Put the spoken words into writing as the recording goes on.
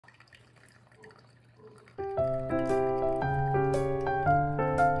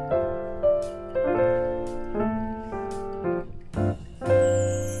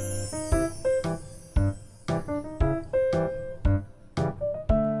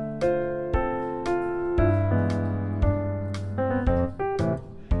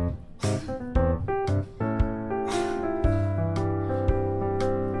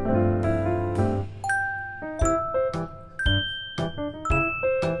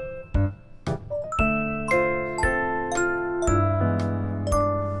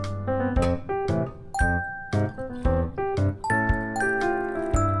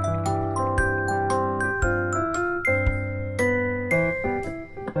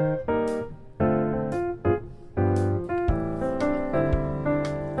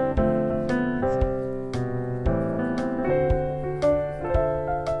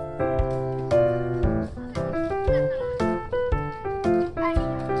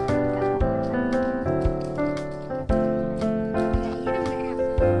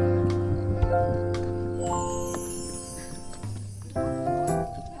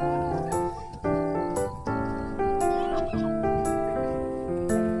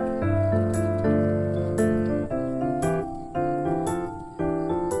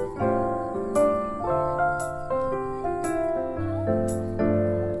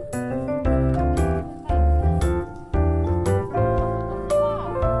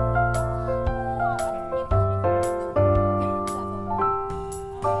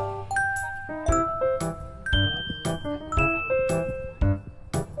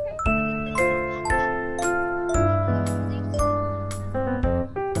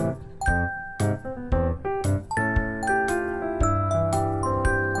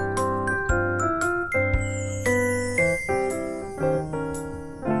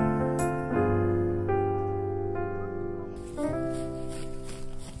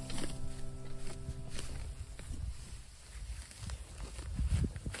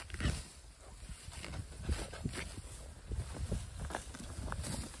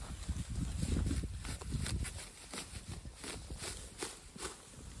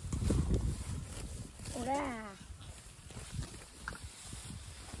ぜ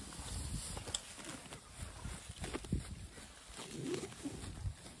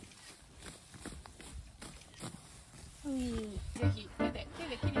ひ手で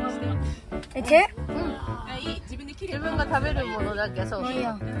きれいにして。手？いい。自分できれい。自分が食べるものだけそうそう。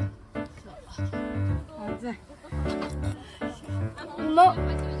うまっ。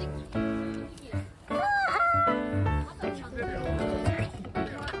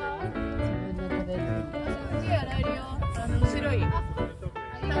白いタ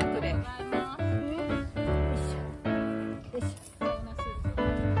ンクで。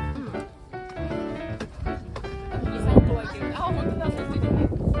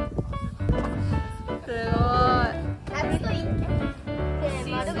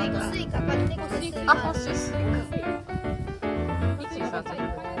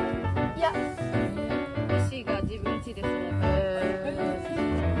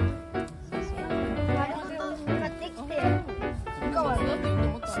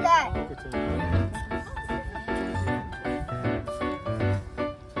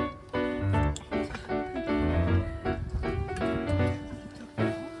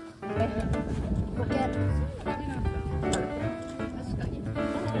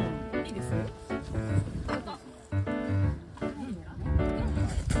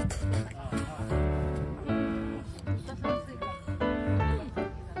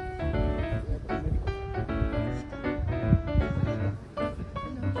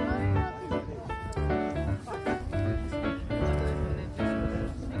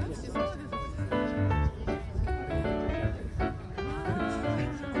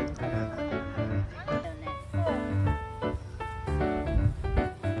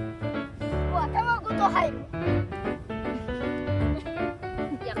入る。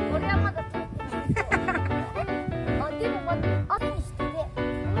いや、これはまだ。あ、でも待って、後にしてて。もう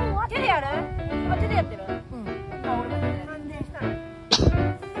終わって。手でやる？今手でやってる？うん。あ、俺も手で。なんで？もう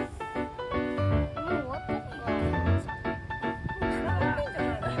終わったのか。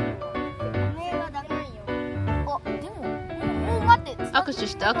おめえはダメよ。あ、でも、もう待って。握手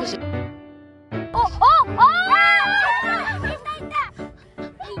して握手。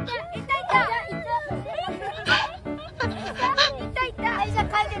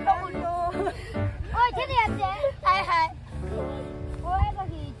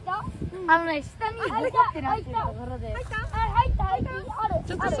あのね、下に残ってるっていうところで。入った。ある。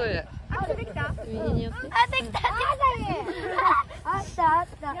ちょっとそれ。できた？右に寄って。あ、できた。あった。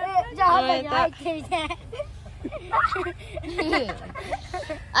じゃあ、中に入ってみて。あれ、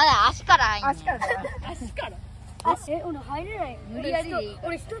足から入んの。足から。俺入れない。無理やりでいい。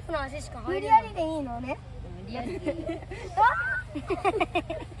俺一つの足しか入れない。無理やりでいいのね。無理やりでいい。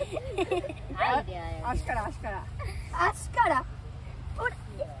足から。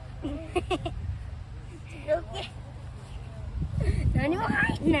何も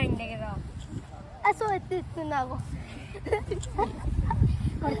入んないんだけど。あ、そうやってつなご。こ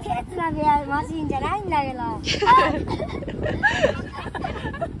れ手つなぐマシンじゃないんだけど。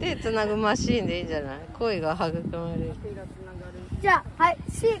手つなぐマシーンでいいんじゃない？恋が育まれる。じゃあ、はい、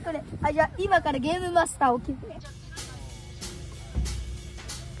これ。あ、じゃあ今からゲームマスターを決め。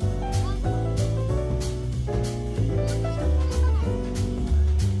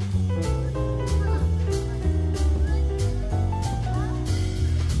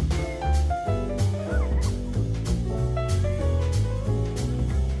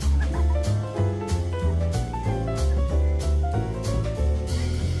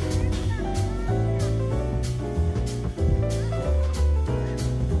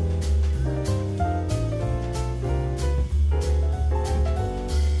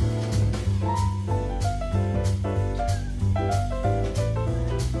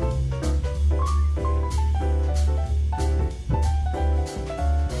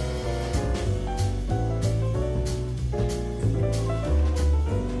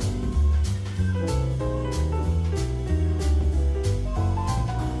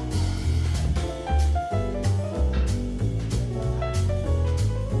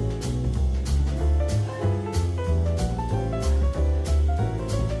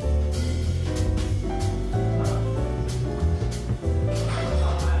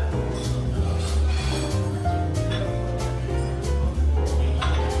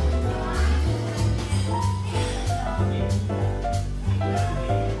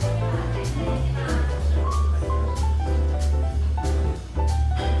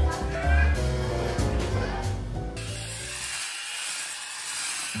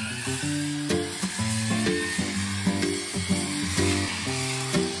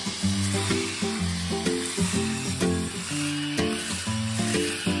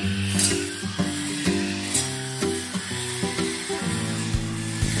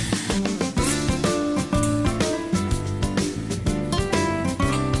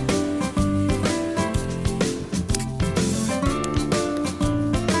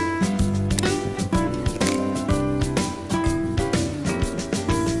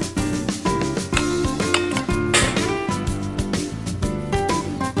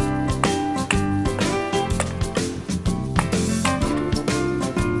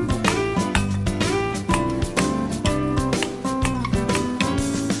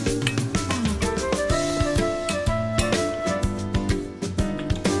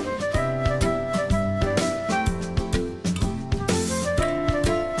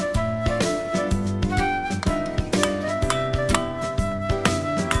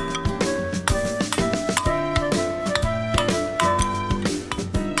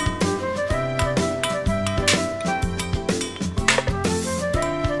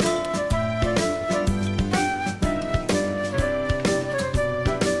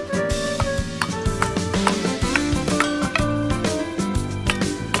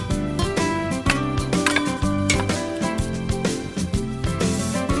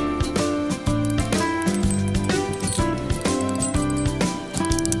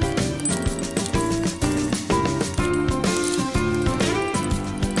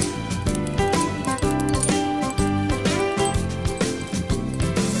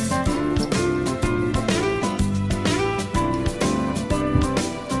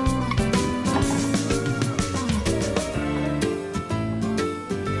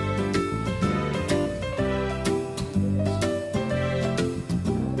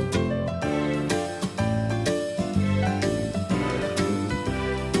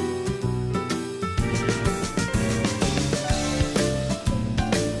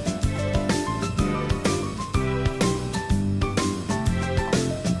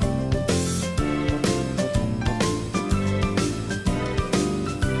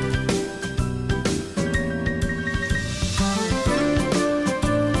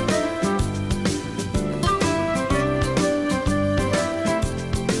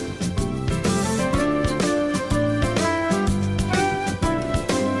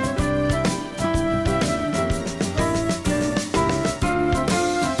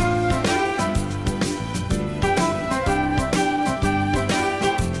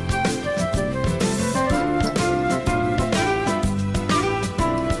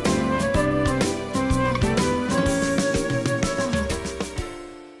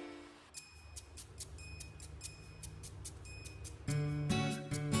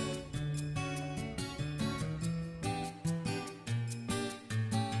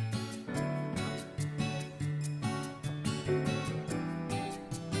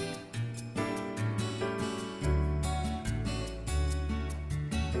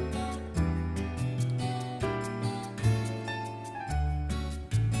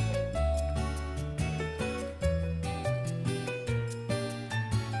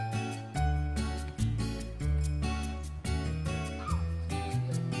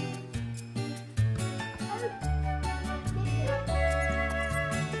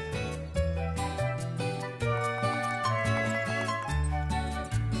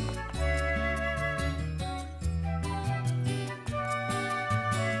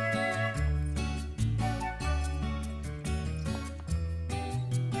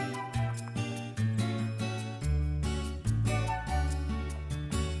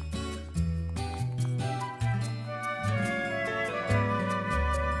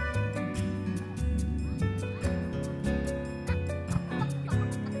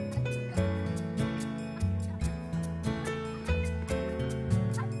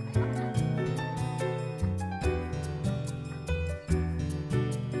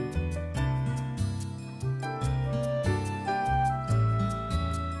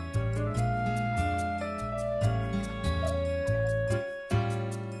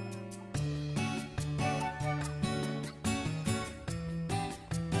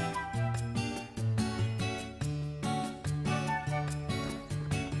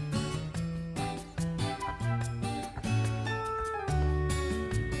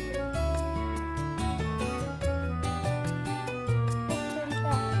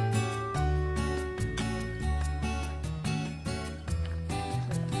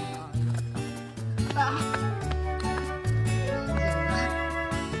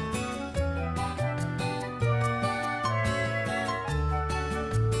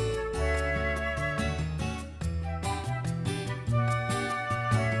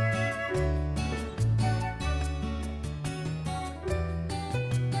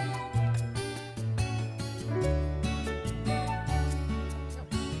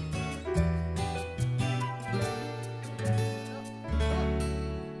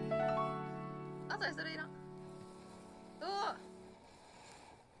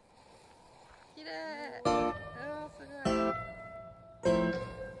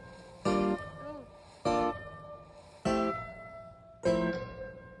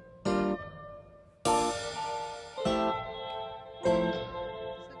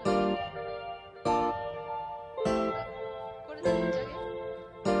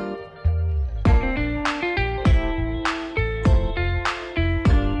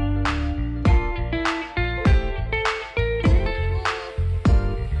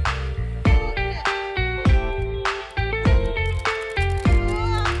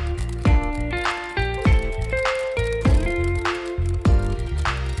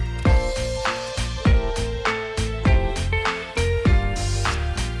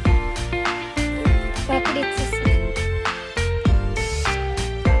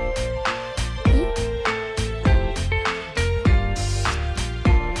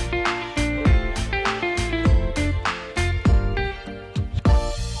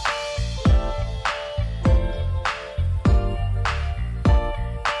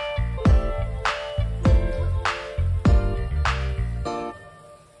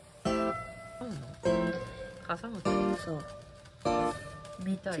挟むとそう。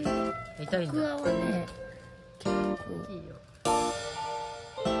めっちゃ痛いんだ。僕はね、結構いいよ。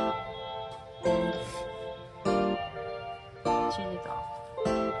血出た。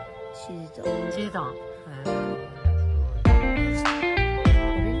血出た。血出たん。